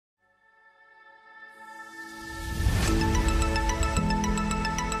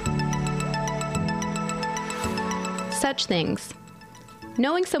Such things.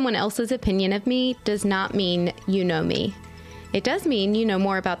 Knowing someone else's opinion of me does not mean you know me. It does mean you know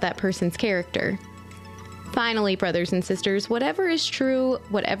more about that person's character. Finally, brothers and sisters, whatever is true,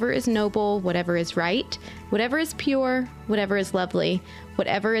 whatever is noble, whatever is right, whatever is pure, whatever is lovely,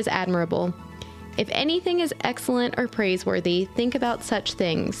 whatever is admirable, if anything is excellent or praiseworthy, think about such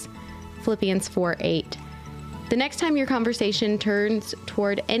things. Philippians 4:8. The next time your conversation turns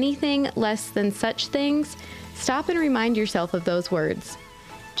toward anything less than such things, stop and remind yourself of those words.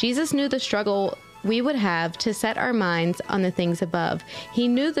 Jesus knew the struggle we would have to set our minds on the things above. He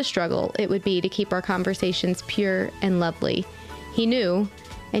knew the struggle it would be to keep our conversations pure and lovely. He knew,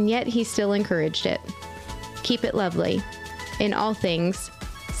 and yet he still encouraged it. Keep it lovely. In all things,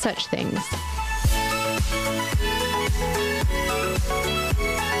 such things.